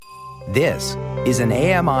This is an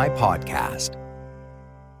AMI podcast.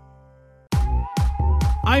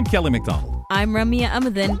 I'm Kelly McDonald. I'm Ramya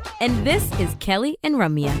Amadin, and this is Kelly and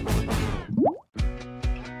Ramya.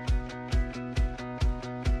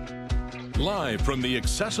 Live from the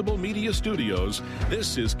Accessible Media Studios,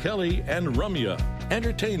 this is Kelly and Ramya.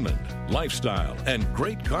 Entertainment, lifestyle, and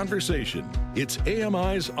great conversation. It's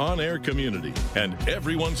AMI's on-air community, and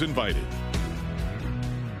everyone's invited.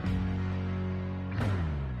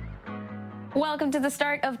 Welcome to the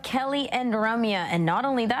start of Kelly and Ramya, and not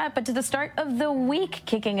only that, but to the start of the week,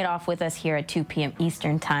 kicking it off with us here at 2 p.m.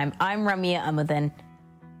 Eastern Time. I'm Ramya Amadin.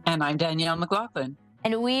 And I'm Danielle McLaughlin.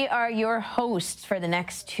 And we are your hosts for the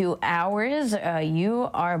next 2 hours. You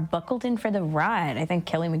are buckled in for the ride. I think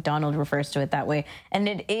Kelly McDonald refers to it that way. And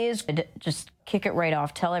it is, just kick it right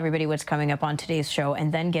off, tell everybody what's coming up on today's show,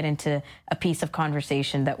 and then get into a piece of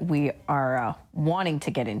conversation that we are wanting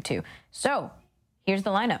to get into. So here's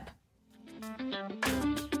the lineup.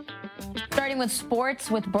 Starting with sports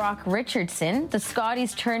with Brock Richardson, the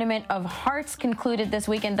Scotties Tournament of Hearts concluded this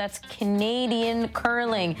weekend. That's Canadian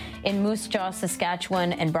curling in Moose Jaw,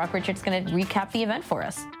 Saskatchewan, and Brock Richardson's going to recap the event for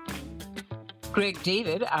us. Greg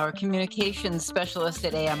David, our communications specialist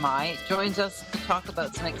at AMI, joins us to talk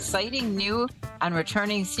about some exciting new and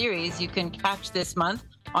returning series you can catch this month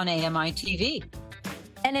on AMI TV.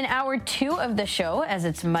 And in hour 2 of the show, as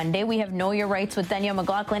it's Monday, we have Know Your Rights with Danielle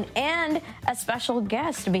McLaughlin and a special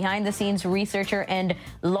guest, behind-the-scenes researcher and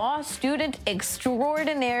law student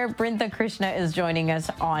extraordinaire, Brinda Krishna, is joining us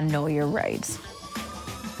on Know Your Rights.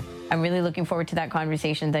 I'm really looking forward to that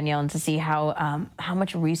conversation, Danielle, and to see how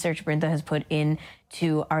much research Brinda has put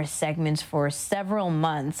into our segments for several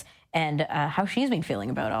months and how she's been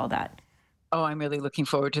feeling about all that. Oh, I'm really looking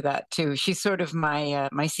forward to that, too. She's sort of my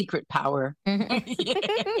secret power.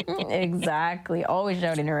 Exactly. Always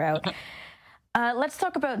shouting her out. Let's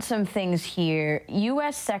talk about some things here.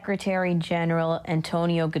 U.S. Secretary General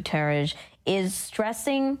Antonio Guterres is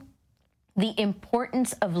stressing the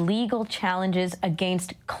importance of legal challenges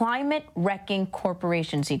against climate-wrecking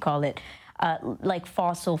corporations, he called it, like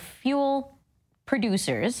fossil fuel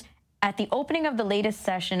producers. At the opening of the latest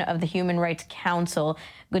session of the Human Rights Council,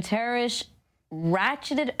 Guterres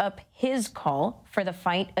ratcheted up his call for the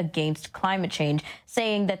fight against climate change,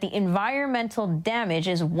 saying that the environmental damage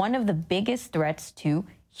is one of the biggest threats to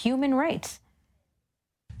human rights.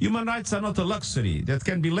 Human rights are not a luxury that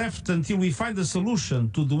can be left until we find a solution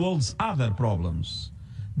to the world's other problems.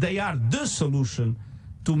 They are the solution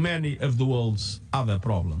to many of the world's other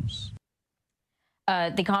problems.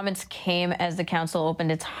 The comments came as the council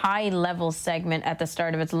opened its high-level segment at the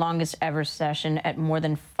start of its longest-ever session at more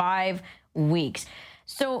than 5 weeks.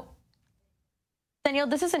 So, Danielle,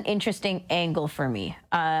 this is an interesting angle for me.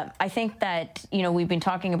 I think that, we've been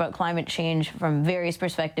talking about climate change from various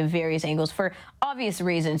perspectives, various angles, for obvious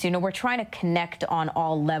reasons. We're trying to connect on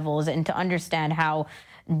all levels and to understand how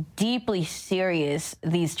deeply serious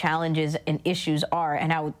these challenges and issues are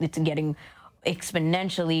and how it's getting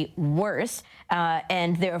exponentially worse,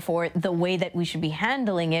 and therefore the way that we should be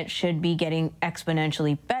handling it should be getting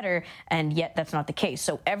exponentially better, and yet that's not the case.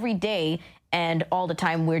 So every day and all the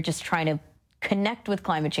time we're just trying to connect with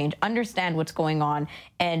climate change, understand what's going on,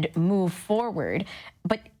 and move forward.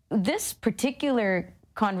 But this particular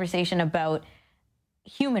conversation about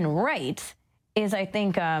human rights is, I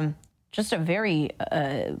think, just a very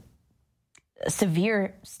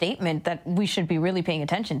severe statement that we should be really paying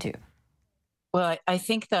attention to. Well, I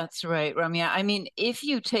think that's right, Ramya. I mean, if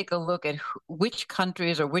you take a look at which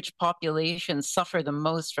countries or which populations suffer the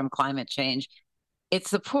most from climate change,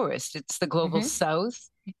 it's the poorest. It's the global south.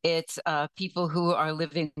 It's people who are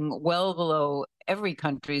living well below every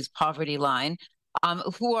country's poverty line,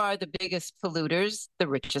 who are the biggest polluters, the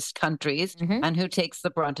richest countries, and who takes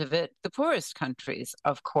the brunt of it, the poorest countries,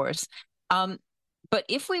 of course. But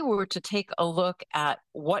if we were to take a look at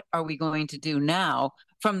what are we going to do now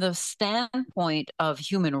from the standpoint of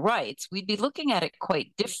human rights, we'd be looking at it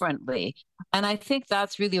quite differently. And I think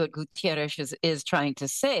that's really what Guterres is trying to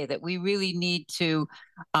say, that we really need to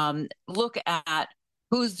look at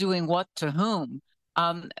who's doing what to whom,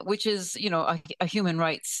 which is, a human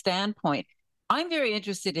rights standpoint. I'm very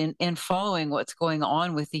interested in following what's going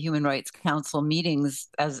on with the Human Rights Council meetings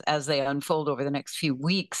as they unfold over the next few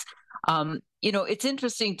weeks. It's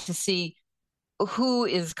interesting to see who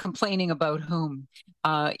is complaining about whom.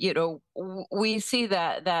 We see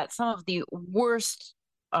that some of the worst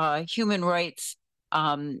human rights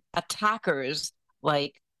attackers,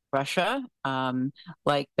 like Russia,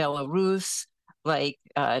 like Belarus, like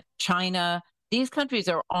China, these countries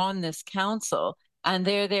are on this council, and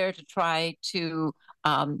they're there to try to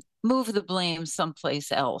move the blame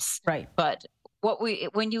someplace else. Right. But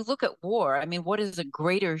when you look at war, I mean, what is a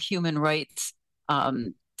greater human rights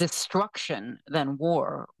destruction than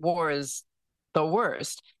war? War is the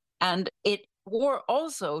worst. And war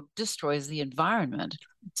also destroys the environment.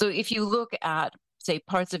 So if you look at, say,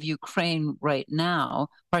 parts of Ukraine right now,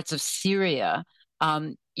 parts of Syria,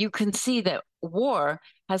 you can see that war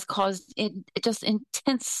has caused just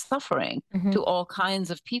intense suffering to all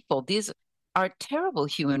kinds of people. These are terrible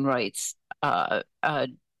human rights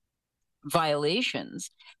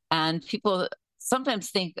violations. And people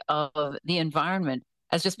sometimes think of the environment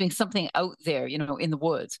as just being something out there, in the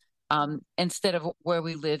woods, instead of where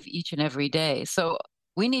we live each and every day. So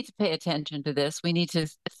we need to pay attention to this. We need to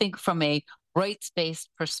think from a rights-based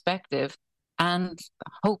perspective and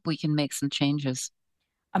hope we can make some changes.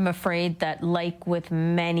 I'm afraid that, like with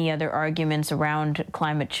many other arguments around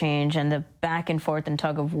climate change and the back and forth and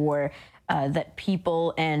tug of war, that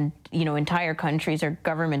people and, entire countries or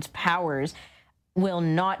governments' powers will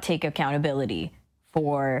not take accountability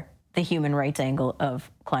for the human rights angle of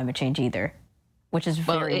climate change either, which is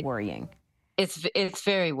very worrying. It's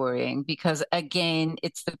very worrying because, again,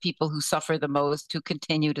 it's the people who suffer the most who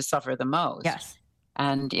continue to suffer the most. Yes.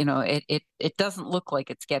 And, it doesn't look like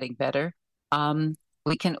it's getting better.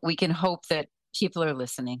 We can hope that people are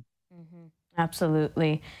listening. Mm-hmm.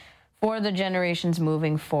 Absolutely. For the generations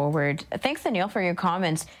moving forward. Thanks, Danielle, for your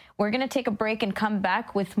comments. We're going to take a break and come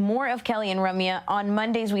back with more of Kelly and Ramya. On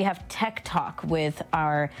Mondays, we have Tech Talk with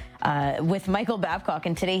with Michael Babcock,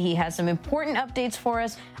 and today he has some important updates for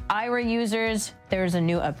us. Aira users, there's a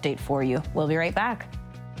new update for you. We'll be right back.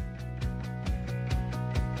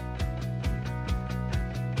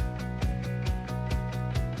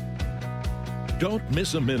 Don't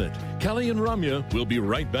miss a minute. Kelly and Ramya will be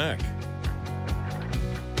right back.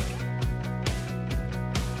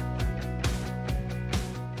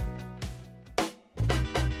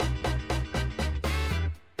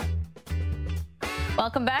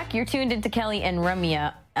 Welcome back. You're tuned into Kelly and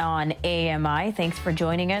Ramya on AMI. Thanks for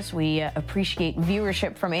joining us. We appreciate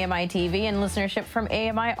viewership from AMI TV and listenership from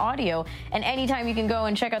AMI Audio. And anytime you can go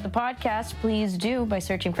and check out the podcast, please do by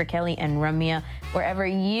searching for Kelly and Ramya wherever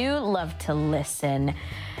you love to listen.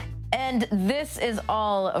 And this is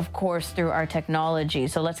all, of course, through our technology.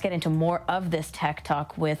 So let's get into more of this tech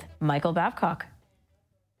talk with Michael Babcock.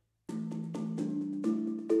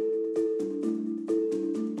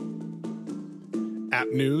 App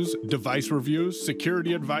news, device reviews,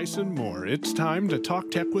 security advice, and more. It's time to talk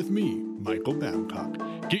tech with me, Michael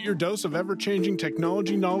Babcock. Get your dose of ever-changing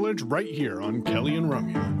technology knowledge right here on Kelly and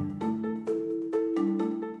Ramya.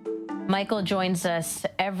 Michael joins us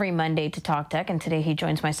every Monday to talk tech, and today he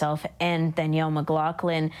joins myself and Danielle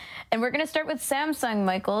McLaughlin. And we're going to start with Samsung,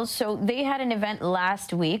 Michael. So they had an event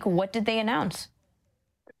last week. What did they announce?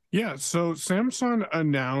 Yeah, so Samsung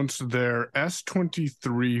announced their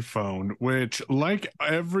S23 phone, which, like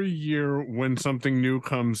every year when something new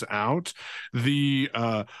comes out, the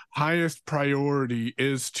highest priority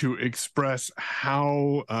is to express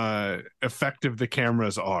how effective the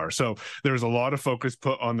cameras are. So there's a lot of focus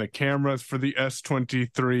put on the cameras for the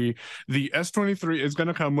S23. The S23 is going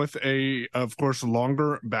to come with of course,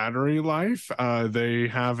 longer battery life. They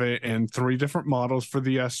have it in 3 different models for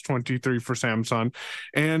the S23 for Samsung.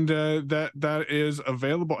 And that is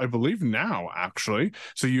available, I believe, now, actually.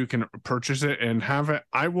 So you can purchase it and have it.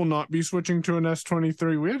 I will not be switching to an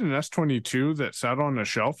S23. We had an S22 that sat on a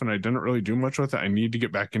shelf, and I didn't really do much with it. I need to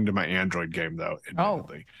get back into my Android game, though,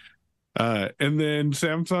 admittedly. And then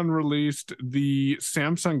Samsung released the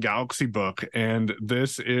Samsung Galaxy Book, and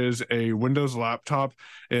this is a Windows laptop.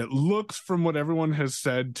 It looks, from what everyone has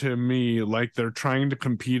said to me, like they're trying to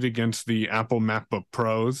compete against the Apple MacBook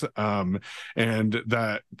Pros, and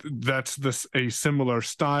that's a similar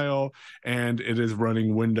style, and it is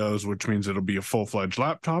running Windows, which means it'll be a full-fledged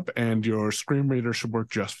laptop, and your screen reader should work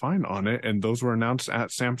just fine on it, and those were announced at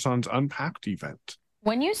Samsung's Unpacked event.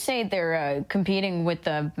 When you say they're competing with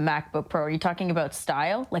the MacBook Pro, are you talking about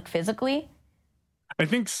style, like physically? I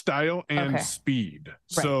think style and speed.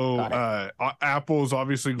 Right. So Apple's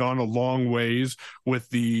obviously gone a long ways with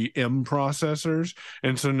the M processors.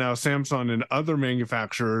 And so now Samsung and other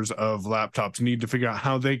manufacturers of laptops need to figure out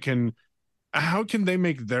how can they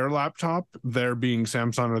make their laptop, there being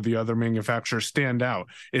Samsung or the other manufacturer, stand out?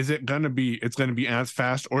 Is it going to be as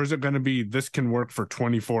fast, or is it going to be this can work for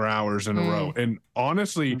 24 hours in a row? And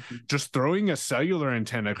honestly, just throwing a cellular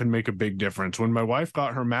antenna can make a big difference. When my wife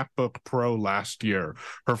got her MacBook Pro last year,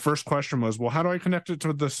 her first question was, well, how do I connect it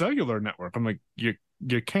to the cellular network? I'm like, you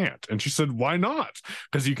can't. And she said, why not?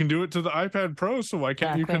 Because you can do it to the iPad Pro, so why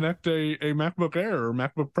can't you connect a MacBook Air or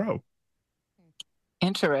MacBook Pro?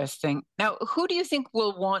 Interesting. Now, who do you think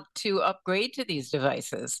will want to upgrade to these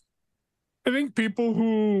devices? I think people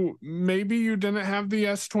who maybe you didn't have the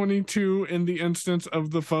S22 in the instance of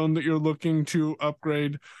the phone that you're looking to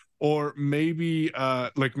upgrade, or maybe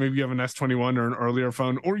maybe you have an S21 or an earlier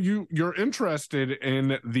phone, or you're interested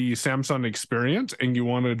in the Samsung experience and you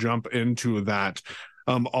want to jump into that.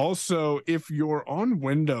 Also, if you're on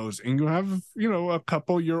Windows and you have, a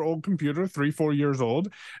couple-year-old computer, 3-4 years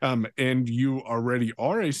old, and you already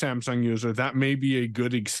are a Samsung user, that may be a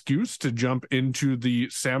good excuse to jump into the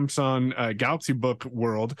Samsung Galaxy Book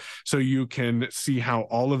world so you can see how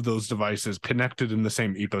all of those devices connected in the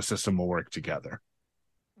same ecosystem will work together.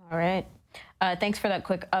 All right. Thanks for that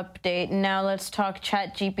quick update. Now let's talk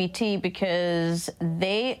ChatGPT, because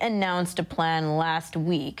they announced a plan last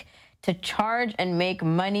week to charge and make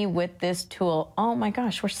money with this tool. Oh my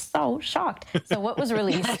gosh, we're so shocked. So what was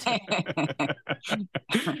released?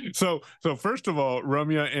 So first of all,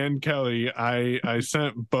 Ramya and Kelly, I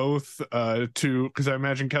sent both because I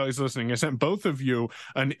imagine Kelly's listening. I sent both of you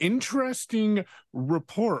an interesting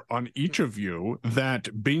report on each of you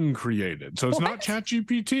that Bing created. So it's not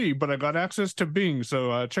ChatGPT, but I got access to Bing.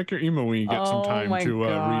 So check your email when you get some time to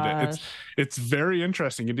read it. It's very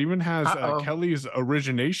interesting. It even has Kelly's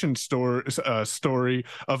origination story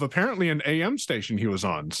of apparently an AM station he was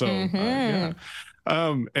on. So yeah.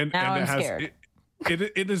 And it has scared.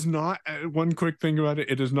 It is not, one quick thing about it,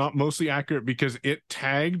 it is not mostly accurate because it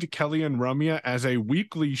tagged Kelly and Ramya as a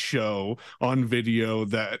weekly show on video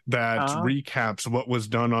that recaps what was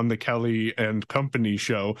done on the Kelly and Company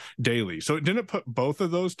show daily. So it didn't put both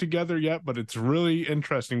of those together yet, but it's really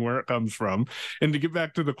interesting where it comes from. And to get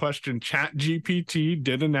back to the question, ChatGPT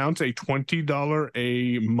did announce a $20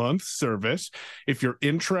 a month service. If you're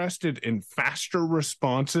interested in faster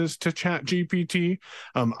responses to ChatGPT,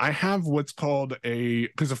 I have what's called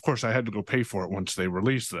because of course I had to go pay for it once they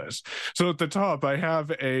released this. So at the top, I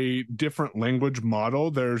have a different language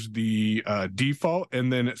model. There's the default,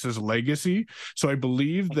 and then it says legacy. So I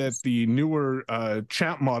believe that the newer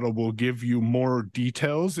chat model will give you more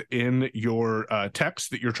details in your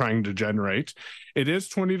text that you're trying to generate. It is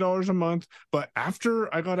 $20 a month, but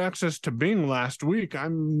after I got access to Bing last week,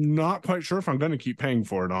 I'm not quite sure if I'm going to keep paying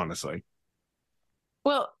for it, honestly.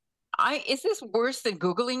 Well, is this worse than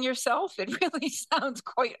Googling yourself? It really sounds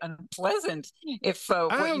quite unpleasant if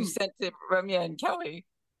what you sent to Ramya and Kelly.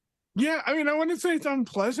 Yeah, I mean, I wouldn't say it's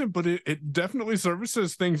unpleasant, but it definitely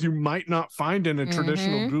services things you might not find in a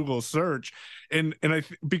traditional Google search. And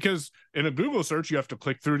because in a Google search, you have to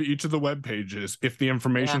click through to each of the web pages if the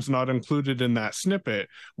information's not included in that snippet,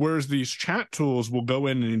 whereas these chat tools will go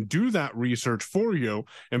in and do that research for you.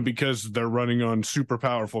 And because they're running on super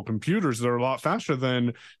powerful computers, they're a lot faster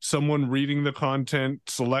than someone reading the content,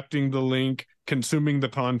 selecting the link, consuming the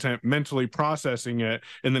content, mentally processing it,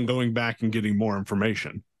 and then going back and getting more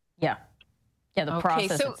information. Yeah, the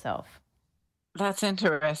process itself. That's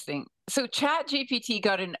interesting. So ChatGPT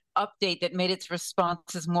got an update that made its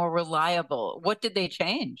responses more reliable. What did they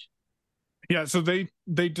change? Yeah, so they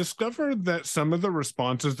discovered that some of the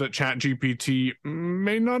responses that ChatGPT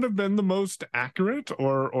may not have been the most accurate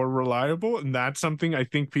or reliable, and that's something I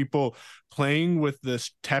think people playing with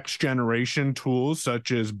this text generation tools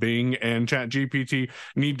such as Bing and ChatGPT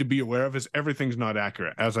need to be aware of, is everything's not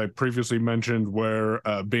accurate. As I previously mentioned, where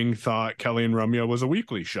Bing thought Kelly and Ramya was a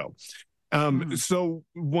weekly show. So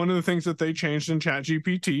one of the things that they changed in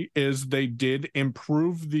ChatGPT is they did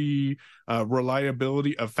improve the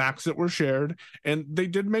reliability of facts that were shared, and they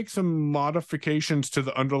did make some modifications to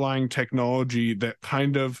the underlying technology that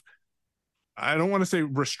kind of, I don't want to say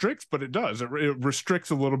restricts, but it does. It restricts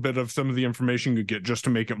a little bit of some of the information you get just to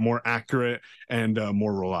make it more accurate and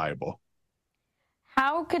more reliable.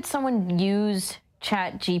 How could someone use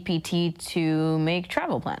ChatGPT to make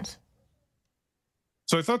travel plans?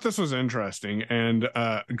 So I thought this was interesting, and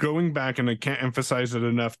going back, and I can't emphasize it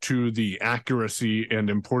enough, to the accuracy and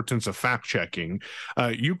importance of fact checking,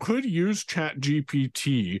 you could use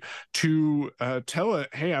ChatGPT to tell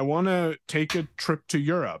it, hey, I want to take a trip to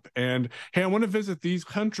Europe, and hey, I want to visit these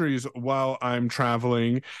countries while I'm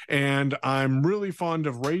traveling, and I'm really fond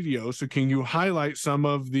of radio, so can you highlight some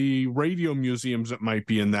of the radio museums that might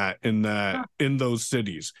be in those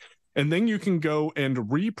cities? And then you can go and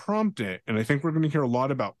re-prompt it. And I think we're going to hear a lot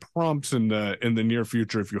about prompts in the near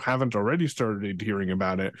future if you haven't already started hearing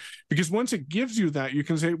about it. Because once it gives you that, you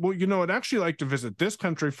can say, well, I'd actually like to visit this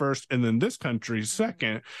country first and then this country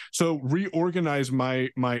second. So reorganize my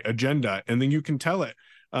agenda. And then you can tell it,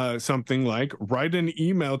 something like write an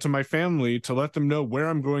email to my family to let them know where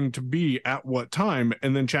I'm going to be at what time,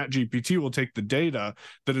 and then ChatGPT will take the data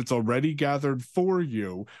that it's already gathered for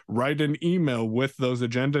you, write an email with those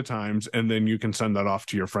agenda times, and then you can send that off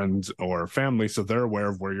to your friends or family so they're aware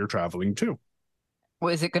of where you're traveling to.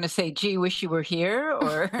 Was it going to say, gee, wish you were here?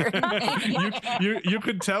 Or you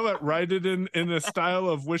could tell it, write it in the style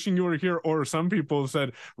of wishing you were here. Or some people have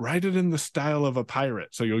said, write it in the style of a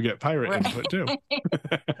pirate. So you'll get pirate input too.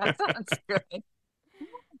 That sounds good.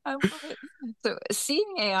 I love it. So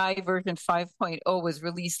Seeing AI version 5.0 was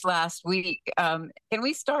released last week. Can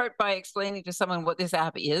we start by explaining to someone what this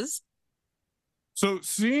app is? So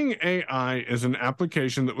Seeing AI is an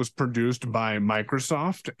application that was produced by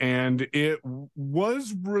Microsoft, and it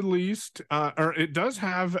was released, or it does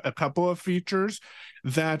have a couple of features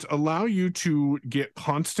that allow you to get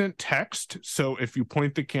constant text. So if you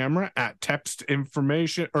point the camera at text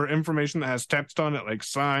information or information that has text on it, like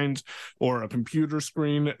signs or a computer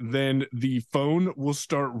screen, then the phone will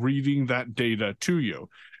start reading that data to you.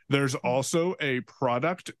 There's also a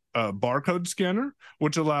product barcode scanner,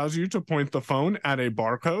 which allows you to point the phone at a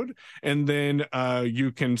barcode, and then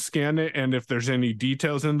you can scan it. And if there's any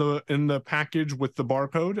details in the package with the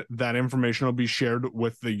barcode, that information will be shared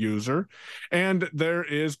with the user. And there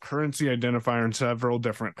is currency identifier in several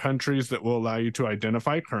different countries that will allow you to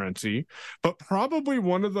identify currency. But probably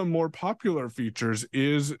one of the more popular features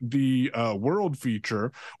is the world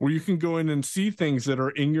feature, where you can go in and see things that are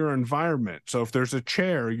in your environment. So if there's a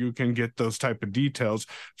chair, you can get those type of details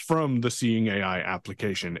from the Seeing AI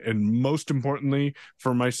application. And most importantly,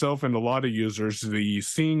 for myself and a lot of users, the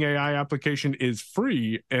Seeing AI application is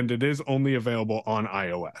free, and it is only available on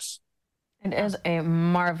iOS. It is a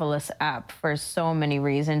marvelous app for so many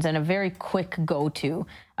reasons, and a very quick go-to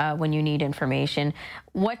when you need information.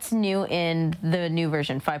 What's new in the new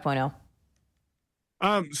version 5.0?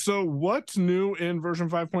 So what's new in version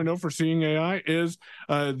 5.0 for Seeing AI is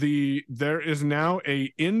there is now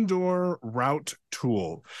a indoor route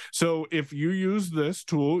tool. So if you use this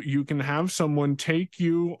tool, you can have someone take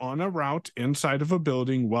you on a route inside of a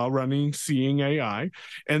building while running Seeing AI,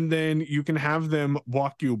 and then you can have them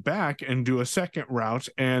walk you back and do a second route,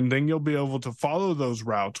 and then you'll be able to follow those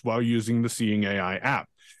routes while using the Seeing AI app.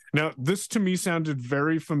 Now, this to me sounded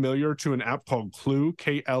very familiar to an app called Klew,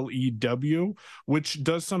 Klew, which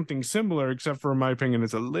does something similar, except for, in my opinion,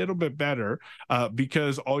 it's a little bit better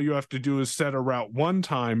because all you have to do is set a route one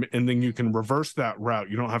time, and then you can reverse that route.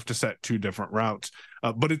 You don't have to set two different routes.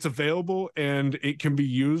 But it's available, and it can be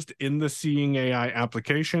used in the Seeing AI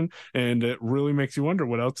application, and it really makes you wonder,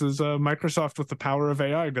 what else is Microsoft with the power of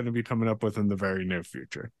AI going to be coming up with in the very near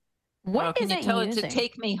future? What can is you tell using? it to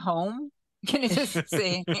take me home? Can you just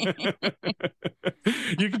say?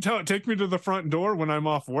 You can tell it, take me to the front door when I'm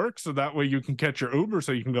off work, so that way you can catch your Uber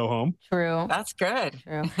so you can go home. True. That's good.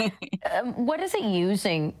 True. What is it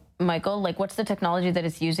using, Michael? Like, what's the technology that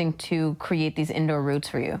it's using to create these indoor routes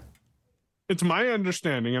for you? It's my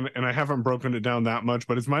understanding, and I haven't broken it down that much,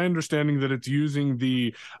 but it's my understanding that it's using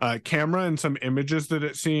the camera and some images that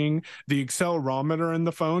it's seeing, the accelerometer in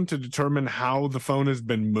the phone to determine how the phone has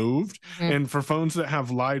been moved. Mm-hmm. And for phones that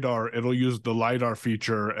have LiDAR, it'll use the LiDAR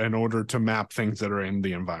feature in order to map things that are in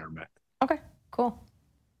the environment. Okay, cool.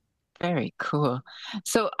 Very cool.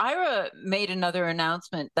 So Aira made another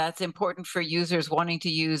announcement that's important for users wanting to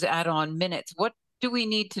use add-on minutes. What do we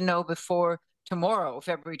need to know before tomorrow,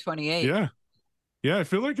 February 28th? Yeah, I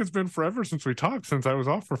feel like it's been forever since we talked, since I was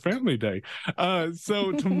off for Family Day.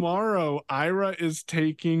 So tomorrow, Aira is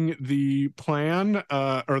taking the plan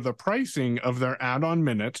or the pricing of their add-on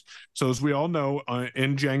minutes. So as we all know,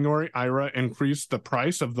 in January, Aira increased the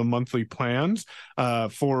price of the monthly plans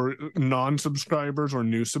for non-subscribers or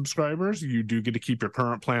new subscribers. You do get to keep your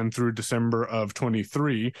current plan through December of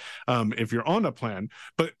 23 if you're on a plan.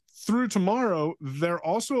 But through tomorrow, they're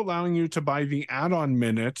also allowing you to buy the add-on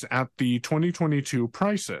minutes at the 2022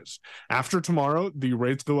 prices. After tomorrow, the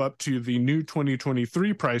rates go up to the new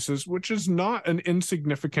 2023 prices, which is not an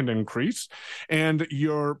insignificant increase. And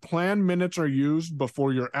your plan minutes are used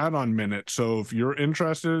before your add-on minutes. So if you're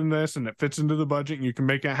interested in this and it fits into the budget and you can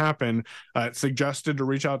make it happen, it's suggested to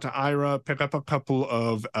reach out to Aira, pick up a couple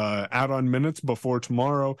of add-on minutes before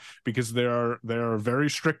tomorrow, because they are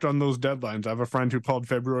very strict on those deadlines. I have a friend who called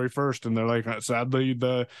February 1st, and they're like, sadly,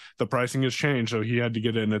 the pricing has changed, so he had to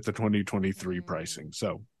get in at the 2023 pricing.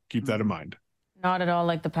 So keep that in mind. Not at all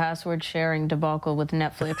like the password sharing debacle with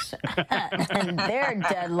Netflix and their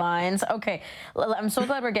deadlines. Okay, I'm so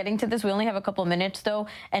glad we're getting to this. We only have a couple minutes, though.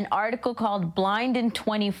 An article called Blind in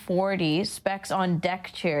 2040, Specs on Deck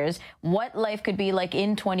Chairs, What Life Could Be Like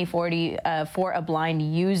in 2040 for a Blind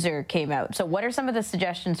User came out. So what are some of the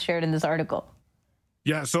suggestions shared in this article?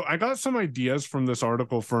 Yeah, so I got some ideas from this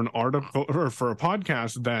article for a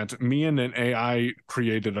podcast that me and an AI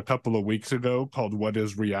created a couple of weeks ago called What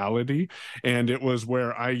is Reality? And it was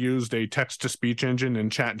where I used a text-to-speech engine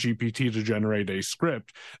and ChatGPT to generate a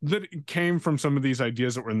script that came from some of these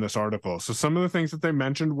ideas that were in this article. So some of the things that they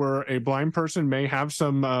mentioned were a blind person may have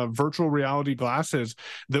some virtual reality glasses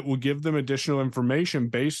that will give them additional information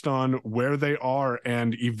based on where they are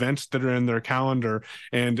and events that are in their calendar,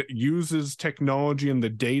 and uses technology and the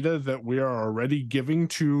data that we are already giving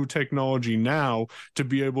to technology now to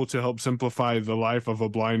be able to help simplify the life of a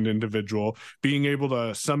blind individual, being able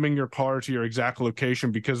to summon your car to your exact location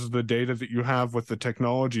because of the data that you have with the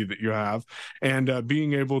technology that you have, and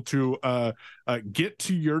being able to get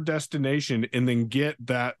to your destination and then get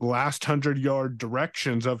that last 100-yard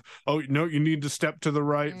directions of, oh, no, you need to step to the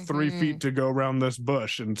right 3 feet to go around this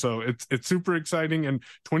bush. And so it's super exciting. And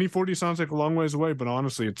 2040 sounds like a long ways away, but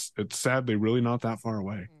honestly, it's sadly really not that far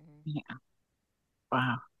away. Yeah.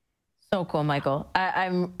 Wow. So cool, Michael.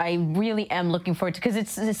 I really am looking forward to, because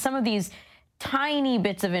it's some of these tiny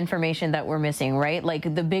bits of information that we're missing, right?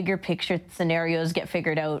 Like the bigger picture scenarios get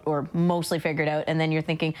figured out, or mostly figured out, and then you're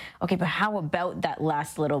thinking, okay, but how about that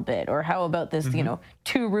last little bit? Or how about this,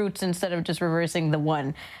 2 routes instead of just reversing the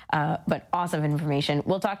one? But awesome information.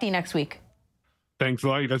 We'll talk to you next week. Thanks a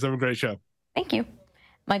lot. You guys have a great show. Thank you.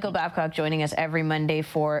 Michael Babcock joining us every Monday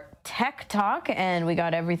for Tech Talk, and we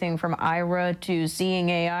got everything from Aira to Seeing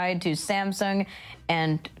AI to Samsung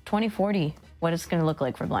and 2040, what it's going to look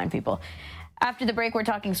like for blind people. After the break, we're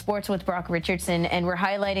talking sports with Brock Richardson, and we're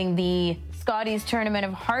highlighting the Scotties Tournament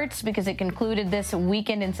of Hearts because it concluded this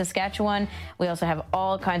weekend in Saskatchewan. We also have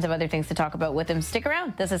all kinds of other things to talk about with him. Stick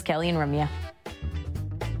around. This is Kelly and Ramya.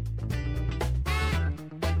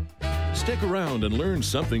 Stick around and learn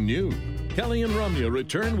something new. Kelly and Ramya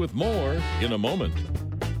return with more in a moment.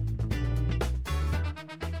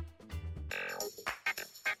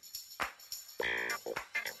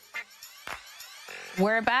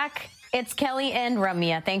 We're back. It's Kelly and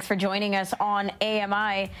Ramya. Thanks for joining us on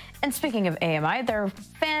AMI. And speaking of AMI, there are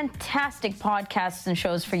fantastic podcasts and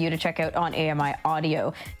shows for you to check out on AMI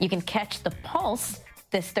Audio. You can catch The Pulse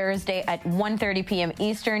this Thursday at 1:30 p.m.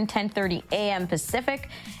 Eastern, 10:30 a.m. Pacific.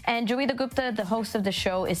 And Joeita Gupta, the host of the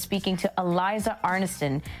show, is speaking to Eliza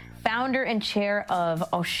Arneston, founder and chair of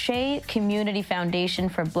O'Shea Community Foundation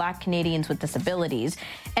for Black Canadians with Disabilities.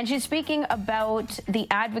 And she's speaking about the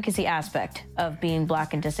advocacy aspect of being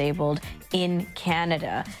Black and disabled in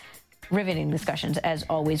Canada. Riveting discussions, as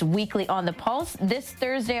always, weekly on The Pulse. This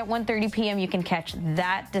Thursday at 1:30 p.m., you can catch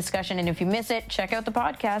that discussion. And if you miss it, check out the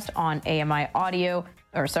podcast on AMI Audio.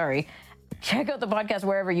 Check out the podcast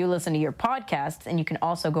wherever you listen to your podcasts. And you can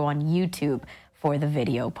also go on YouTube for the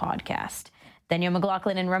video podcast. Danielle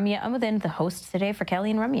McLaughlin and Ramya Amuddin, the hosts today for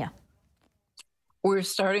Kelly and Ramya. We're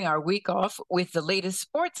starting our week off with the latest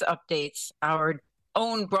sports updates. Our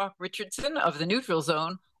own Brock Richardson of the Neutral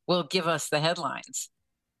Zone will give us the headlines.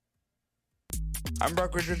 I'm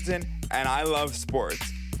Brock Richardson, and I love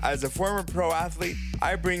sports. As a former pro athlete,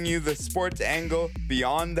 I bring you the sports angle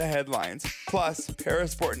beyond the headlines, plus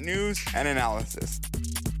parasport news and analysis.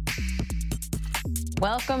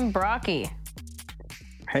 Welcome, Brocky.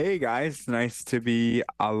 Hey guys, nice to be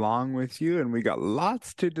along with you, and we got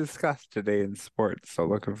lots to discuss today in sports, so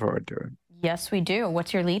looking forward to it. Yes, we do.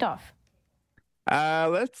 What's your leadoff?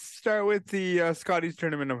 Let's start with the Scotties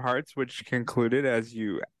Tournament of Hearts, which concluded, as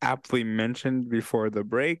you aptly mentioned before the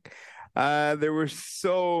break. There were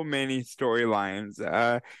so many storylines.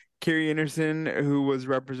 Carrie Anderson, who was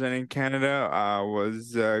representing Canada,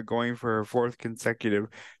 was going for her 4th consecutive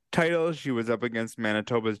title. She was up against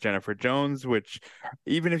Manitoba's Jennifer Jones, which,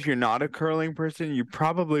 even if you're not a curling person, you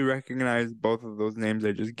probably recognize both of those names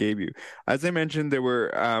I just gave you. As I mentioned, there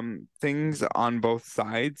were things on both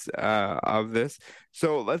sides of this.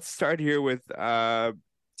 So let's start here with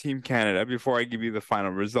Team Canada before I give you the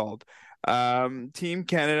final result. Team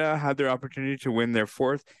Canada had their opportunity to win their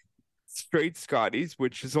 4th straight Scotties,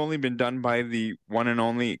 which has only been done by the one and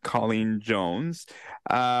only Colleen Jones.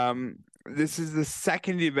 This is the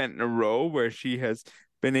 2nd event in a row where she has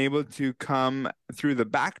been able to come through the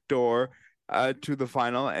back door to the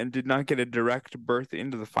final and did not get a direct berth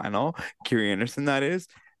into the final. Carrie Anderson, that is.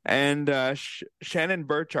 And Shannon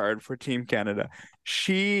Burchard for Team Canada.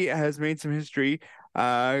 She has made some history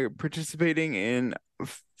participating in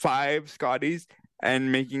 5 Scotties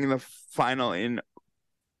and making the final in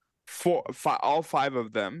all 5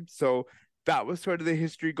 of them. So that was sort of the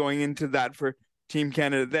history going into that for Team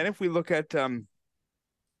Canada. Then if we look at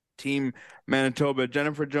Team Manitoba,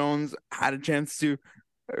 Jennifer Jones had a chance to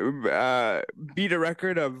beat a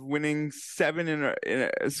record of winning 7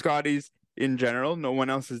 in Scotties in general. No one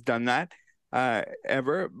else has done that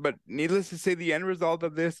ever. But needless to say, the end result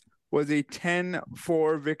of this was a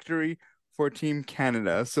 10-4 victory for Team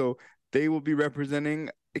Canada. So they will be representing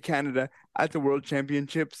Canada at the World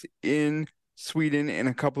Championships in Sweden in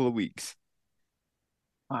a couple of weeks.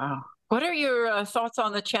 Wow. What are your thoughts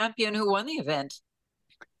on the champion who won the event?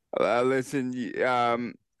 Listen,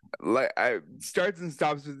 starts and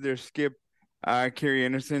stops with their skip, Carrie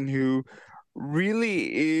Anderson, who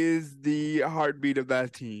really is the heartbeat of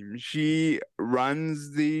that team. She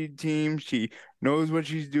runs the team. She knows what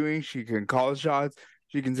she's doing. She can call shots.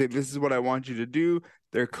 She can say, this is what I want you to do.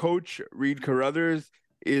 Their coach, Reid Carruthers,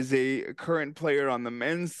 is a current player on the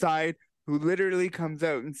men's side who literally comes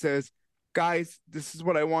out and says, guys, this is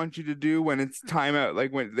what I want you to do when it's timeout.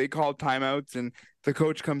 Like when they call timeouts and the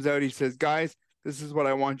coach comes out, he says, guys, this is what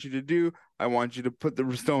I want you to do. I want you to put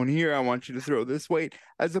the stone here. I want you to throw this weight.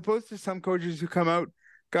 As opposed to some coaches who come out,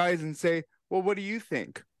 guys, and say, well, what do you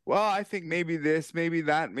think? Well, I think maybe this, maybe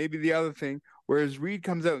that, maybe the other thing. Whereas Reid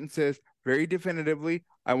comes out and says very definitively,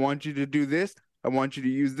 I want you to do this. I want you to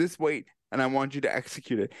use this weight, and I want you to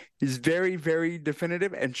execute it. He's very, very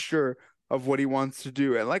definitive and sure of what he wants to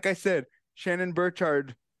do. And like I said, Shannon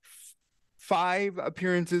Burchard, 5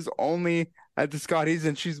 appearances only at the Scotties,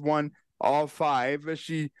 and she's won all 5.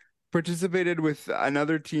 She participated with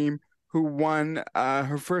another team who won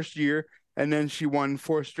her first year, and then she won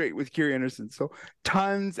 4 straight with Carrie Anderson. So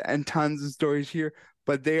tons and tons of stories here,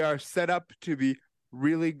 but they are set up to be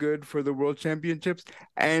really good for the World Championships,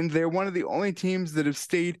 and they're one of the only teams that have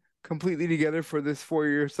stayed completely together for this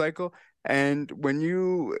 4-year cycle. And when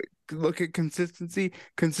you look at consistency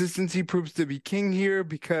proves to be king here,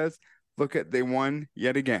 because look at, they won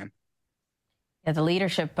yet again. Yeah, the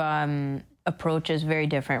leadership approach is very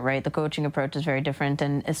different, right? The coaching approach is very different,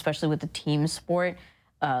 and especially with the team sport,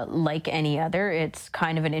 like any other, it's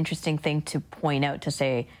kind of an interesting thing to point out, to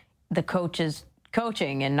say the coach is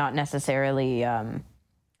coaching and not necessarily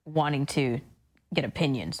wanting to get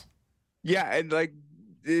opinions. Yeah, and like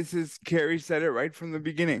this is, Carrie said it right from the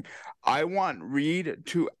beginning. I want Reid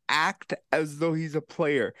to act as though he's a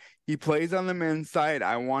player. He plays on the men's side.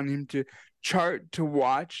 I want him to chart, to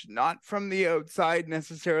watch, not from the outside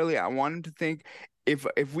necessarily. I want him to think, if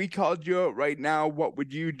we called you out right now, what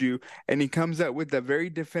would you do? And he comes out with that very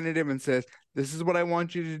definitive and says, this is what I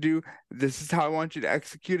want you to do. This is how I want you to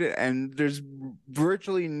execute it. And there's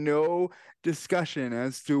virtually no discussion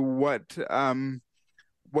as to what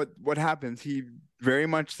happens. He very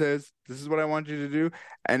much says, this is what I want you to do,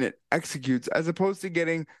 and it executes, as opposed to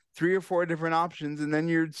getting 3 or 4 different options, and then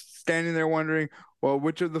you're standing there wondering, well,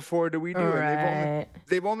 which of the 4 do we do? Right. And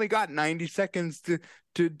they've only got 90 seconds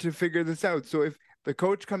to figure this out. So if the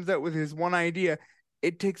coach comes out with his one idea,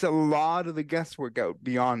 it takes a lot of the guesswork out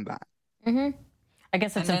beyond that. Mm-hmm. I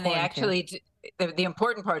guess it's important. And then they actually the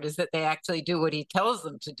important part is that they actually do what he tells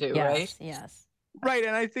them to do, yes, right? Yes. Right,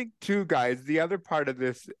 and I think too, guys, the other part of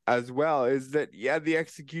this as well is that, yeah, the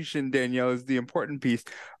execution, Danielle, is the important piece.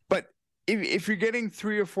 But if you're getting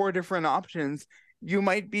 3 or 4 different options, you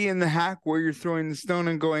might be in the hack where you're throwing the stone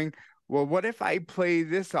and going, well, what if I play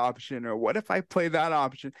this option, or what if I play that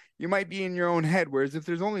option? You might be in your own head, whereas if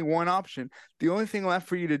there's only one option, the only thing left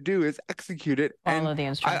for you to do is execute it. Follow the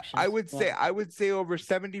instructions. I would say over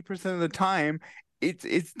 70% of the time,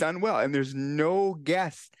 it's done well, and there's no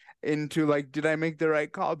guess into like, did I make the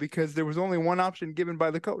right call? Because there was only one option given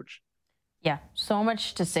by the coach. Yeah, so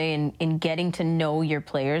much to say in getting to know your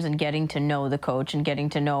players and getting to know the coach and getting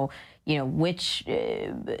to know, which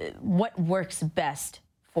what works best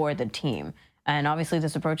for the team. And obviously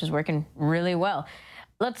this approach is working really well.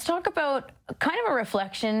 Let's talk about kind of a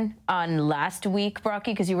reflection on last week,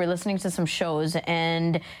 Brocky, because you were listening to some shows,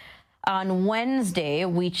 and on Wednesday,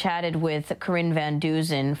 we chatted with Corinne Van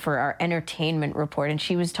Dusen for our entertainment report, and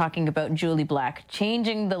she was talking about Julie Black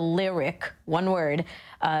changing the lyric, one word,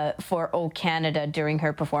 for O Canada during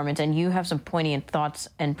her performance. And you have some poignant thoughts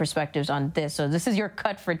and perspectives on this. So this is your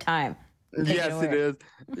cut for time. Yes, it is.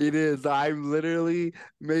 It is. I literally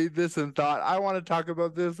made this and thought, I want to talk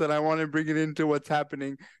about this, and I want to bring it into what's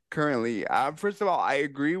happening currently. First of all, I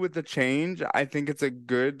agree with the change. I think it's a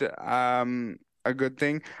good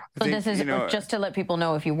thing. So this is, just to let people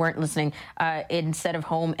know, if you weren't listening, instead of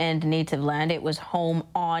home and native land, it was home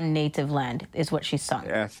on native land is what she sung.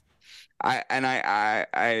 Yes.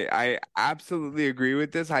 I absolutely agree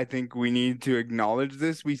with this. I think we need to acknowledge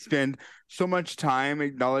this. We spend so much time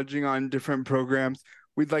acknowledging on different programs.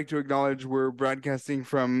 We'd like to acknowledge we're broadcasting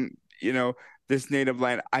from, this native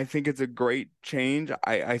land. I think it's a great change.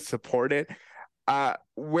 I support it.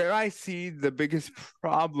 Where I see the biggest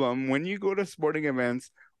problem when you go to sporting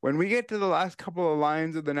events, when we get to the last couple of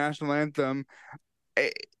lines of the national anthem,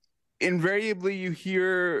 invariably you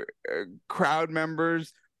hear crowd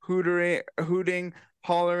members hooting,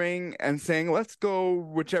 hollering, and saying, let's go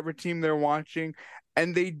whichever team they're watching,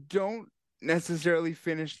 and they don't necessarily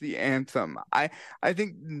finish the anthem. I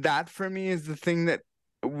think that for me is the thing that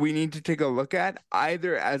we need to take a look at.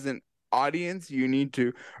 Either as an audience, you need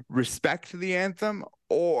to respect the anthem,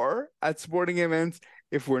 or at sporting events,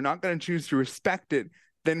 if we're not going to choose to respect it,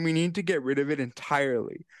 then we need to get rid of it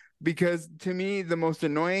entirely. Because to me, the most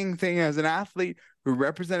annoying thing as an athlete who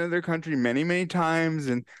represented their country many, many times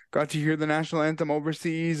and got to hear the national anthem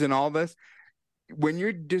overseas and all this, when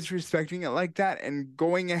you're disrespecting it like that and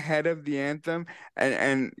going ahead of the anthem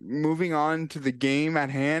and moving on to the game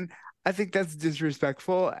at hand, I think that's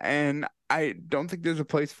disrespectful, and I don't think there's a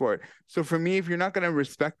place for it. So for me, if you're not going to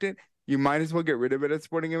respect it, you might as well get rid of it at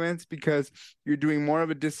sporting events, because you're doing more of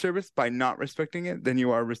a disservice by not respecting it than you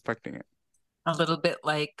are respecting it. A little bit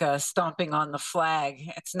like stomping on the flag.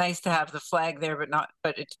 It's nice to have the flag there,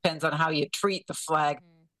 but it depends on how you treat the flag.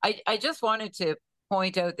 I just wanted to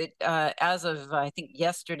point out that as of, I think,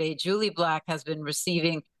 yesterday, Julie Black has been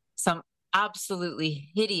receiving some absolutely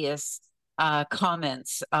hideous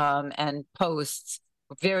comments and posts,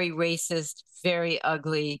 very racist, very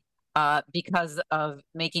ugly, because of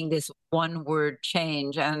making this one word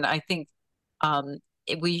change. And I think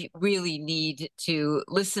we really need to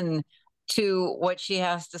listen to what she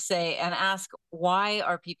has to say and ask, why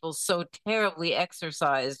are people so terribly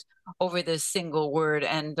exercised over this single word?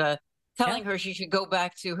 And telling her she should go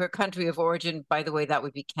back to her country of origin. By the way, that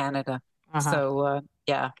would be Canada. So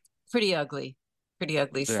pretty ugly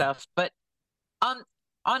stuff. But on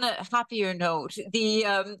a happier note,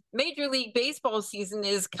 the Major League Baseball season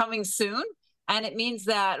is coming soon, and it means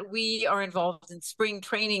that we are involved in spring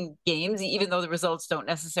training games, even though the results don't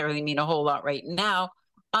necessarily mean a whole lot right now.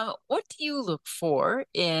 What do you look for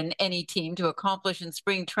in any team to accomplish in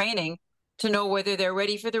spring training to know whether they're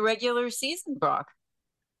ready for the regular season, Brock?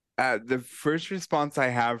 The first response I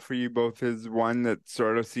have for you both is one that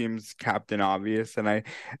sort of seems Captain Obvious, and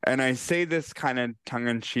I say this kind of tongue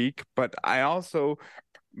in cheek, but I also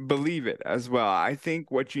believe it as well. I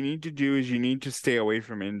think what you need to do is you need to stay away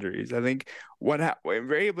from injuries. I think what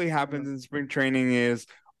invariably happens in spring training is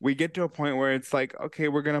we get to a point where it's like, okay,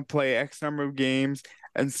 we're going to play X number of games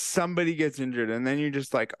and somebody gets injured. And then you're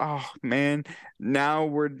just like, oh man, now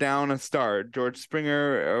we're down a star. George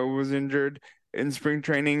Springer was injured in spring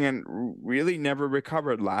training and really never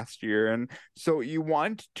recovered last year. And so you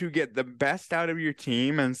want to get the best out of your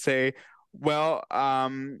team and say, well,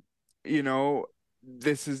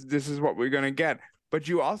 this is what we're going to get. But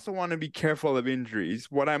you also want to be careful of injuries.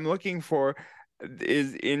 What I'm looking for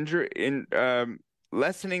is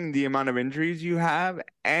lessening the amount of injuries you have,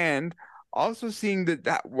 and also seeing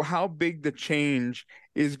that how big the change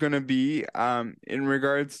is going to be in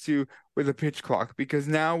regards to with a pitch clock, because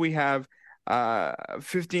now we have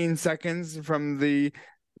 15 seconds from the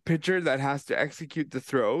pitcher that has to execute the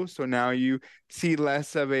throw. So now you see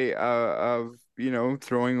less of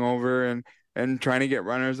throwing over and trying to get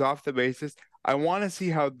runners off the bases. I want to see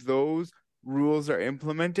how those rules are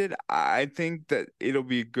implemented. I think that it'll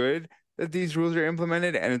be good that these rules are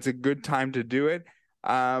implemented, and it's a good time to do it.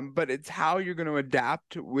 But it's how you're going to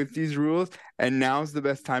adapt with these rules, and now's the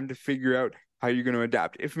best time to figure out how you're going to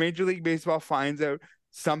adapt. If Major League Baseball finds out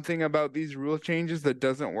something about these rule changes that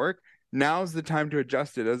doesn't work, now's the time to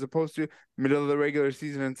adjust it, as opposed to middle of the regular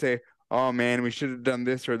season and say, oh man, we should have done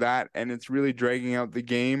this or that, and it's really dragging out the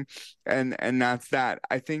game, and that's that.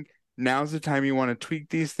 I think now's the time you want to tweak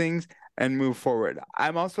these things and move forward.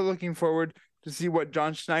 I'm also looking forward to see what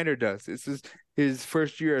John Schneider does. This is his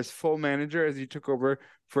first year as full manager, as he took over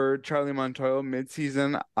for Charlie Montoyo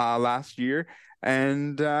midseason last year,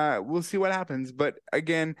 and we'll see what happens. But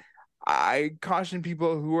again, I caution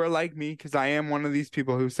people who are like me, because I am one of these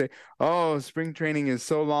people who say, oh, spring training is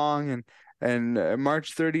so long, and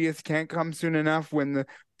March 30th can't come soon enough when the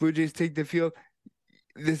Blue Jays take the field.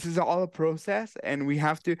 This is all a process, and we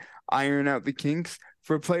have to iron out the kinks.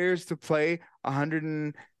 For players to play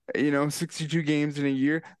 162 games in a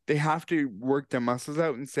year, they have to work their muscles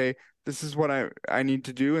out and say, this is what I need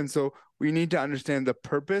to do. And so we need to understand the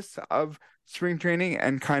purpose of spring training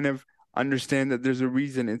and kind of understand that there's a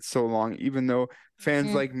reason it's so long, even though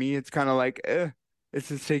fans like me, it's kind of like,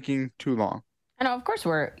 this is taking too long. And of course,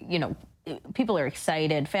 people are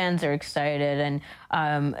excited, fans are excited, and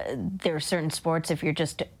there are certain sports, if you're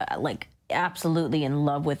just absolutely in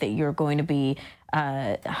love with it, you're going to be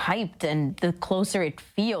hyped, and the closer it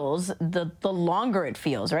feels, the longer it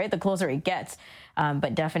feels, right? The closer it gets.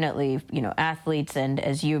 But definitely, athletes, and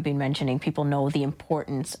as you've been mentioning, people know the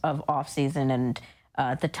importance of off-season and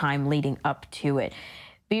the time leading up to it.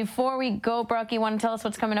 Before we go, Brock, you want to tell us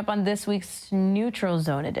what's coming up on this week's Neutral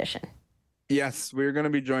Zone edition? Yes, we're going to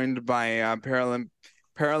be joined by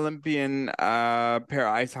Paralympian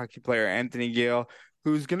para ice hockey player Anthony Gale,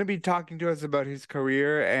 who's going to be talking to us about his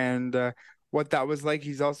career and what that was like.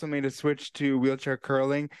 He's also made a switch to wheelchair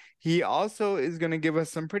curling. He also is going to give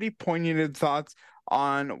us some pretty poignant thoughts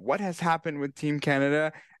on what has happened with Team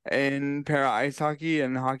Canada in para ice hockey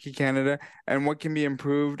and Hockey Canada, and what can be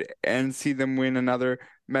improved and see them win another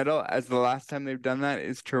medal, as the last time they've done that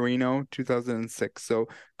is Torino 2006. So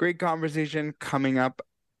great conversation coming up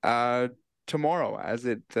tomorrow as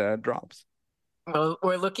it drops. Well,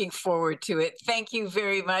 we're looking forward to it. Thank you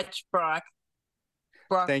very much, Brock.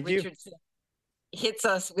 Brock Thank Richardson hits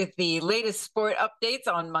us with the latest sport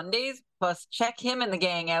updates on Mondays. Plus, check him and the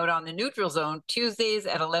gang out on the Neutral Zone Tuesdays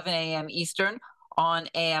at 11 a.m. Eastern on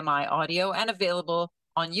AMI Audio, and available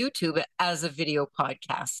on YouTube as a video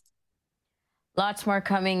podcast. Lots more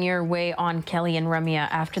coming your way on Kelly and Ramya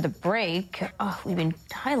after the break. We've been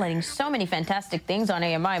highlighting so many fantastic things on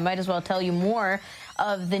AMI. Might as well tell you more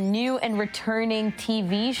of the new and returning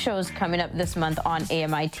TV shows coming up this month on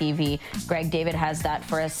AMI TV. Greg David has that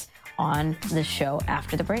for us on the show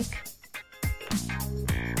after the break.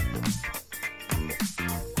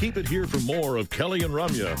 Keep it here for more of Kelly and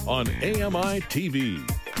Ramya on AMI TV.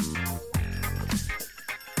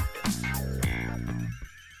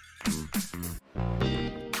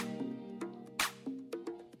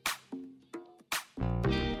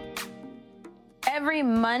 Every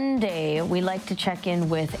Monday, we like to check in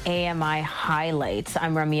with AMI highlights.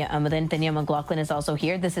 I'm Ramya Amadin. Tanya McLaughlin is also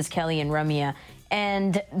here. This is Kelly and Ramya.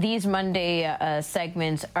 And these Monday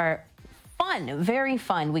segments are fun, very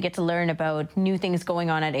fun. We get to learn about new things going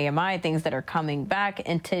on at AMI, things that are coming back.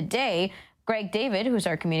 And today, Greg David, who's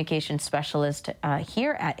our communications specialist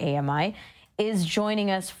here at AMI, is joining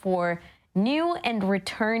us for new and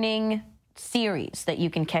returning series that you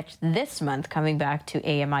can catch this month coming back to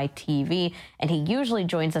AMI TV. And he usually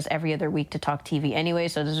joins us every other week to talk TV anyway,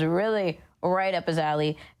 so this is really right up his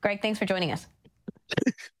alley. Greg, thanks for joining us.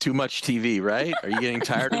 Too much TV, right? Are you getting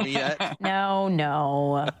tired of me yet?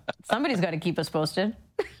 No. Somebody's got to keep us posted.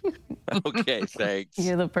 Okay, thanks.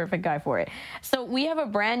 You're the perfect guy for it. So we have a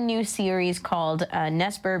brand new series called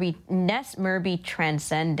Ness Murby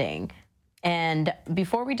Transcending. And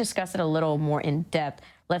before we discuss it a little more in depth,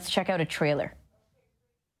 let's check out a trailer.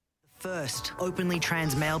 First openly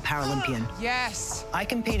trans male Paralympian. Yes! I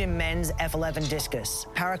compete in men's F11 discus,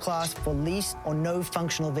 para class for least or no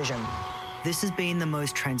functional vision. This has been the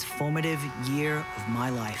most transformative year of my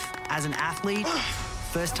life. As an athlete,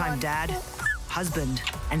 first-time dad, husband,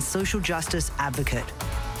 and social justice advocate.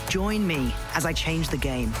 Join me as I change the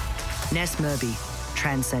game. Ness Murby,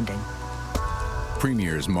 Transcending.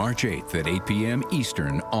 Premieres March 8th at 8 p.m.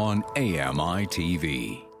 Eastern on AMI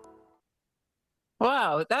TV.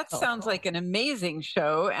 Wow, that sounds like an amazing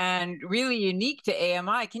show and really unique to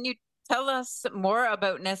AMI. Can you tell us more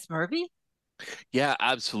about Ness Murby? Yeah,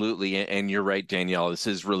 absolutely. And you're right, Danielle. This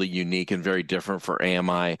is really unique and very different for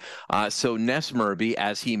AMI. So Ness Murby,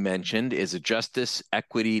 as he mentioned, is a justice,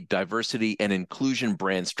 equity, diversity, and inclusion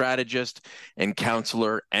brand strategist and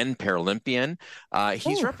counselor and Paralympian.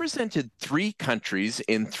 He's represented 3 countries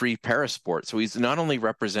in 3 parasports. So he's not only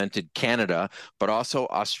represented Canada, but also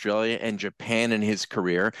Australia and Japan in his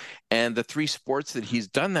career. And the 3 sports that he's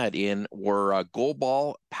done that in were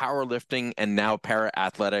goalball, powerlifting, and now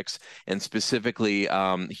para-athletics, and specifically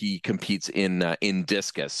he competes in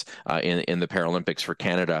discus in the Paralympics for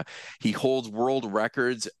Canada. He holds world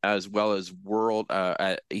records as well as world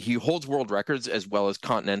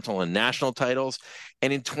continental and national titles.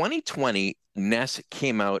 And in 2020, Ness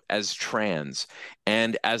came out as trans,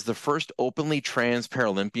 and as the first openly trans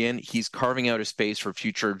Paralympian, he's carving out a space for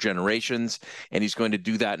future generations, and he's going to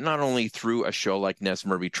do that not only through a show like Ness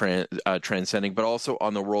Murby Transcending, but also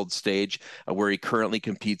on the world stage where he currently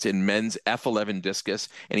competes in men's F11 discus,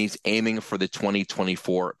 and he's aiming for the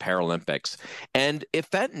 2024 Paralympics. And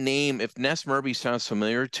if Ness Murby sounds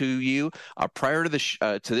familiar to you, prior to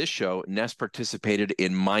this show, Ness participated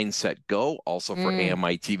in Mindset Go, also for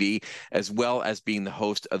AMI TV, as well as being the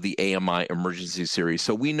host of the AMI Emergency Series.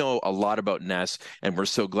 So we know a lot about Ness, and we're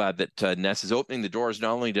so glad that Ness is opening the doors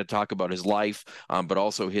not only to talk about his life, but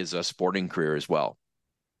also his sporting career as well.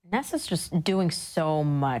 Ness is just doing so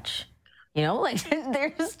much. You know, like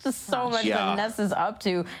there's just so much that Ness is up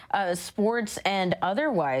to, sports and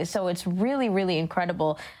otherwise. So it's really, really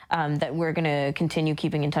incredible that we're going to continue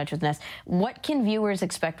keeping in touch with Ness. What can viewers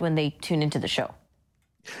expect when they tune into the show?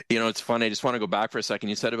 You know, it's funny. I just want to go back for a second.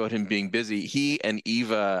 You said about him being busy. He and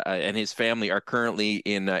Eva and his family are currently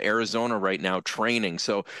in Arizona right now training.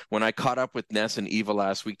 So when I caught up with Ness and Eva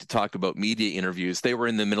last week to talk about media interviews, they were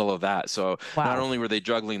in the middle of that. So not only were they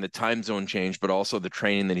juggling the time zone change, but also the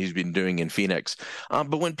training that he's been doing in Phoenix.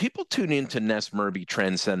 But when people tune into Ness Murby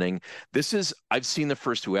Transcending, I've seen the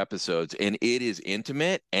first 2 episodes, and it is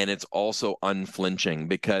intimate and it's also unflinching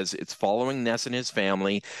because it's following Ness and his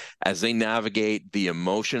family as they navigate the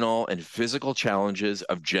emotional and physical challenges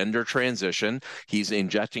of gender transition. He's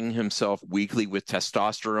injecting himself weekly with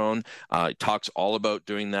testosterone, talks all about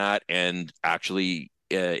doing that, and actually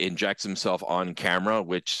injects himself on camera,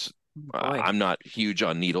 which I'm not huge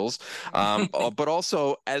on needles. But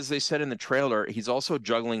also, as they said in the trailer, he's also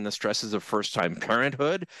juggling the stresses of first-time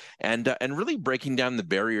parenthood and really breaking down the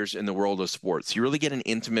barriers in the world of sports. You really get an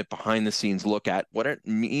intimate behind-the-scenes look at what it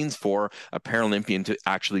means for a Paralympian to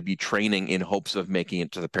actually be training in hopes of making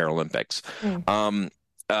it to the Paralympics.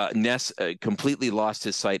 Ness completely lost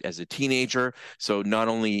his sight as a teenager. So not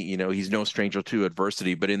only, he's no stranger to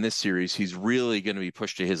adversity, but in this series, he's really going to be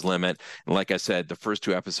pushed to his limit. And like I said, the first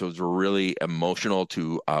 2 episodes were really emotional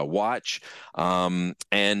to watch.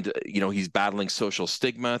 He's battling social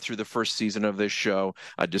stigma through the first season of this show,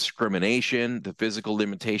 discrimination, the physical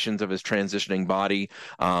limitations of his transitioning body.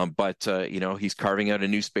 But he's carving out a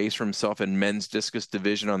new space for himself in men's discus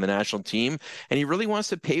division on the national team. And he really wants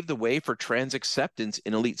to pave the way for trans acceptance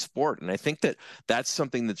in elite sport. And I think that that's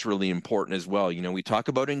something that's really important as well. We talk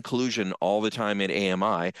about inclusion all the time at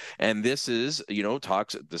AMI, and this is,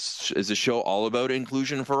 this is a show all about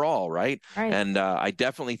inclusion for all, right? And I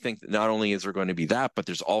definitely think that not only is there going to be that, but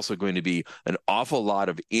there's also going to be an awful lot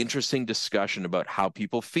of interesting discussion about how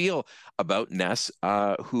people feel about Ness,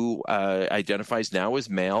 who identifies now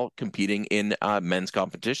as male, competing in men's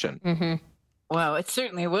competition. Mm-hmm. Well, it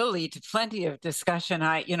certainly will lead to plenty of discussion.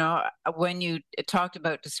 When you talked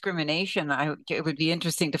about discrimination, it would be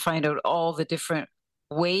interesting to find out all the different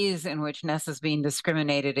ways in which Ness is being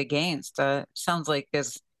discriminated against. Sounds like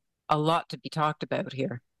there's a lot to be talked about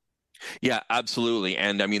here. Yeah, absolutely.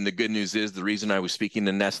 And I mean, the good news is the reason I was speaking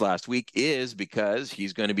to Ness last week is because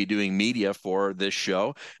he's going to be doing media for this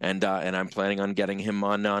show. And I'm planning on getting him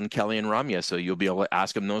on Kelly and Ramya. So you'll be able to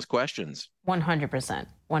ask him those questions. 100%.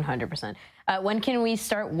 100%. When can we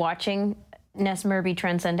start watching Ness Murby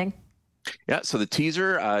Transcending? Yeah, so the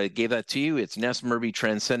teaser gave that to you. It's Ness Murby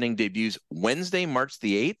Transcending, debuts Wednesday, March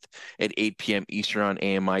the 8th at 8 p.m. Eastern on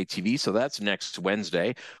AMI TV. So that's next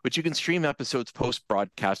Wednesday, but you can stream episodes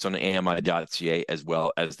post-broadcast on AMI.ca as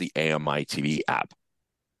well as the AMI TV app.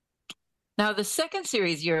 Now, the second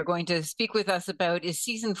series you're going to speak with us about is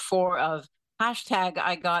season 4 of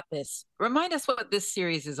 #IGotThis. Remind us what this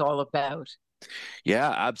series is all about.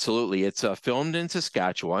 Yeah, absolutely. It's filmed in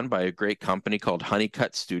Saskatchewan by a great company called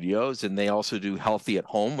Honeycut Studios, and they also do Healthy at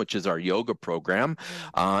Home, which is our yoga program.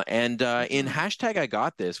 In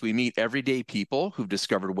 #IGotThis, we meet everyday people who've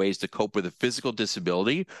discovered ways to cope with a physical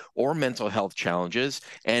disability or mental health challenges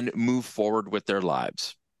and move forward with their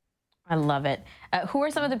lives. I love it. Who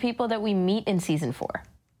are some of the people that we meet in season 4?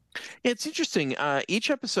 It's interesting.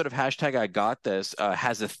 Each episode of #IGotThis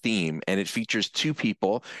has a theme, and it features 2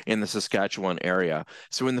 people in the Saskatchewan area.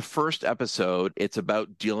 So in the first episode, it's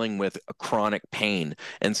about dealing with chronic pain.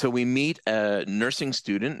 And so we meet a nursing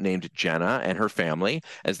student named Jenna and her family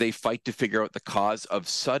as they fight to figure out the cause of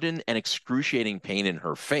sudden and excruciating pain in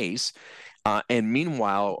her face. And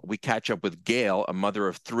meanwhile, we catch up with Gail, a mother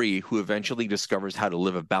of 3, who eventually discovers how to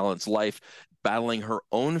live a balanced life, battling her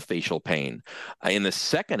own facial pain. In the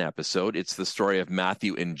second episode, it's the story of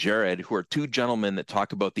Matthew and Jared, who are 2 gentlemen that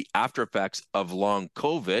talk about the after effects of long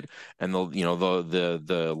COVID and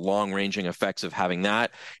the long-ranging effects of having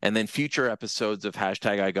that. And then future episodes of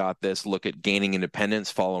 #IGotThis look at gaining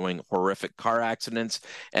independence following horrific car accidents,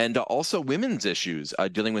 and also women's issues,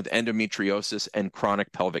 dealing with endometriosis and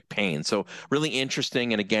chronic pelvic pain. So really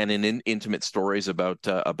interesting, and again, intimate stories about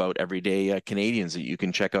everyday Canadians that you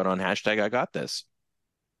can check out on #IGotThis.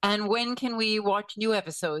 And when can we watch new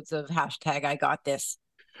episodes of #IGotThis?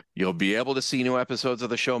 You'll be able to see new episodes of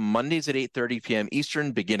the show Mondays at 8:30 p.m.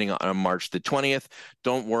 Eastern, beginning on March the 20th.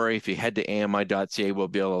 Don't worry, if you head to AMI.ca, we'll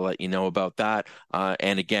be able to let you know about that.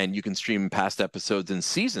 And again, you can stream past episodes and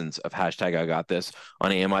seasons of #IGotThis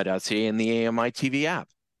on AMI.ca and the AMI TV app.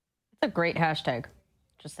 It's a great hashtag.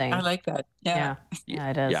 Just saying. I like that. Yeah.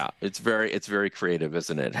 Yeah, it is. Yeah, it's very creative,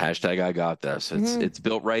 isn't it? Hashtag I got this. It's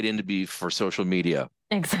built right into be for social media.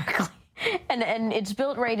 Exactly. And it's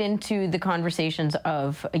built right into the conversations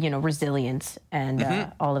of, resilience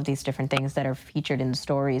and all of these different things that are featured in the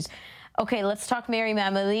stories. Okay, let's talk Mary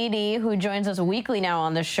Mammoliti, who joins us weekly now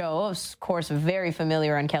on the show. Of course, very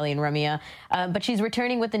familiar on Kelly and Ramya. But she's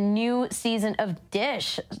returning with a new season of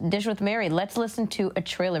Dish with Mary. Let's listen to a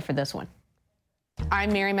trailer for this one.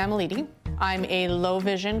 I'm Mary Mammoliti. I'm a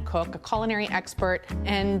low-vision cook, a culinary expert,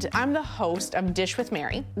 and I'm the host of Dish with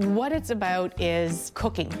Mary. What it's about is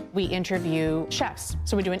cooking. We interview chefs.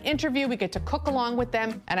 So we do an interview, we get to cook along with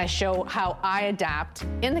them, and I show how I adapt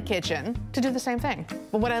in the kitchen to do the same thing.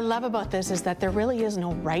 But what I love about this is that there really is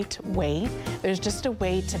no right way. There's just a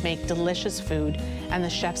way to make delicious food, and the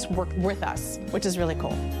chefs work with us, which is really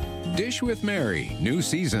cool. Dish with Mary. New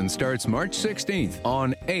season starts March 16th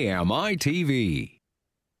on AMI TV.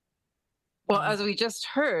 Well, as we just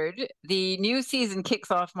heard, the new season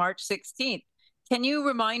kicks off March 16th. Can you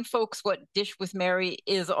remind folks what Dish with Mary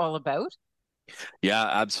is all about? Yeah,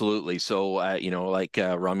 absolutely. So, like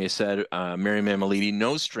Ramya said, Mary Mammoliti,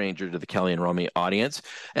 no stranger to the Kelly and Ramya audience.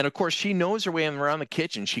 And of course, she knows her way around the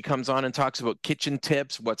kitchen. She comes on and talks about kitchen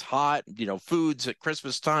tips, what's hot, foods at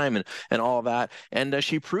Christmas time and all of that. And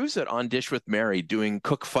she proves it on Dish with Mary, doing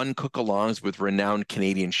fun cook-alongs with renowned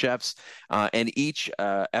Canadian chefs. And each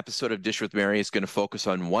episode of Dish with Mary is going to focus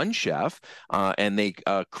on one chef, and they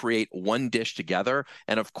create one dish together.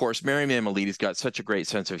 And of course, Mary Mammoliti's got such a great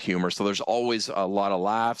sense of humor. So there's always a lot of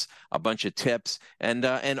laughs, a bunch of tips, and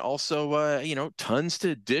also tons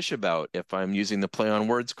to dish about, if I'm using the play on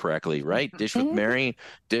words correctly, right? Dish with Mary,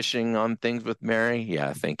 dishing on things with Mary.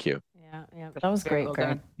 Yeah, thank you. Yeah, that was great,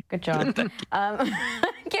 Greg. Good job. Give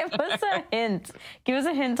us a hint. Give us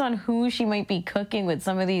a hint on who she might be cooking with,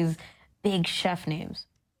 some of these big chef names.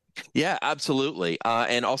 Yeah, absolutely.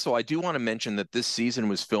 And also, I do want to mention that this season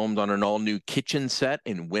was filmed on an all-new kitchen set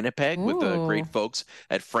in Winnipeg with the great folks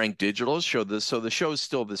at Frank Digital. So the show is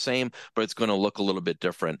still the same, but it's going to look a little bit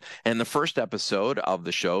different. And the first episode of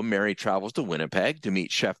the show, Mary travels to Winnipeg to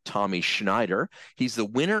meet Chef Tommy Schneider. He's the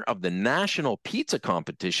winner of the National Pizza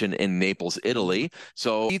Competition in Naples, Italy.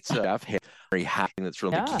 So pizza chef very happy that's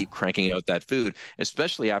thrilled to keep cranking out that food,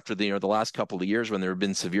 especially after the last couple of years when there have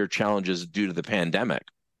been severe challenges due to the pandemic.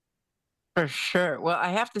 For sure. Well, I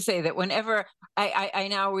have to say that whenever I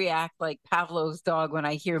now react like Pavlov's dog when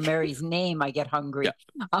I hear Mary's name, I get hungry.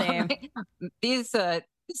 Yeah. This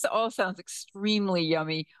all sounds extremely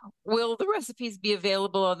yummy. Will the recipes be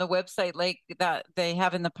available on the website like that they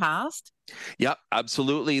have in the past? Yeah,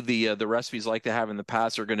 absolutely. The recipes like they have in the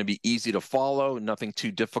past are going to be easy to follow, nothing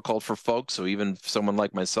too difficult for folks. So even someone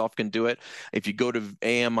like myself can do it. If you go to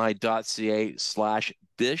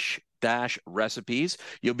ami.ca/dish-recipes,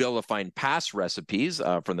 you'll be able to find past recipes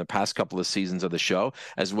from the past couple of seasons of the show,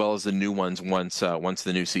 as well as the new ones once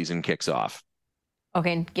the new season kicks off.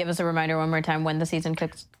 Okay, give us a reminder one more time when the season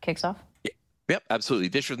kicks off. Yep, absolutely.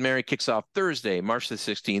 Dish with Mary kicks off Thursday, March the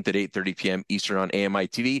 16th at 8:30 p.m. Eastern on AMI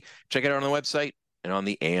TV. Check it out on the website and on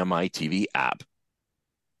the AMI TV app.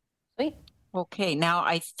 Sweet. Okay, now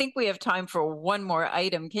I think we have time for one more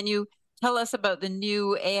item. Can you tell us about the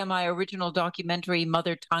new AMI original documentary,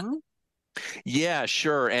 Mother Tongue? Yeah,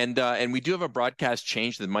 sure. And we do have a broadcast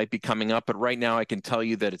change that might be coming up, but right now I can tell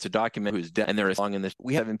you that it's a documentary who's dead, and there is long in this.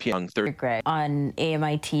 We have PM Greg on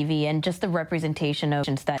AMI TV, and just the representation of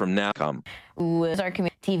that from now come was our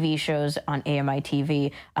community TV shows on AMI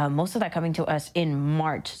TV. Most of that coming to us in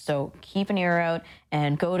March. So keep an ear out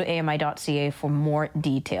and go to ami.ca for more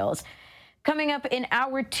details. Coming up in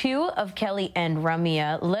hour 2 of Kelly and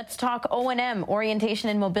Ramya, let's talk O&M, Orientation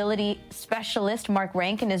and Mobility Specialist. Mark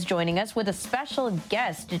Rankin is joining us with a special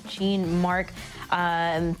guest, Jean Mark,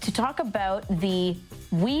 to talk about the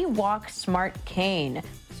We Walk Smart cane.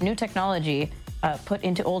 It's new technology put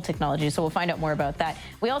into old technology, so we'll find out more about that.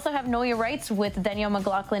 We also have Know Your Rights with Danielle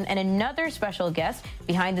McLaughlin and another special guest,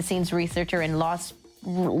 behind-the-scenes researcher and law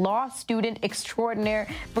student extraordinaire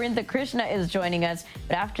Brintha Krishna is joining us.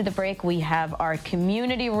 But after the break, we have our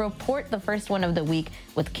community report, the first one of the week,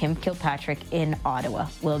 with Kim Kilpatrick in Ottawa.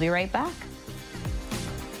 We'll be right back.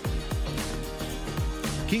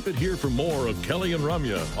 Keep it here for more of Kelly and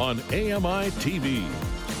Ramya on AMI TV.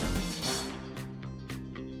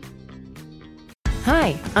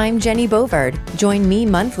 Hi, I'm Jenny Bovard. Join me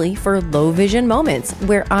monthly for Low Vision Moments,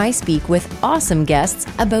 where I speak with awesome guests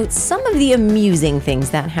about some of the amusing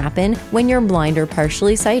things that happen when you're blind or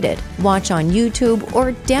partially sighted. Watch on YouTube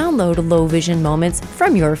or download Low Vision Moments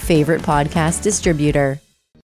from your favorite podcast distributor.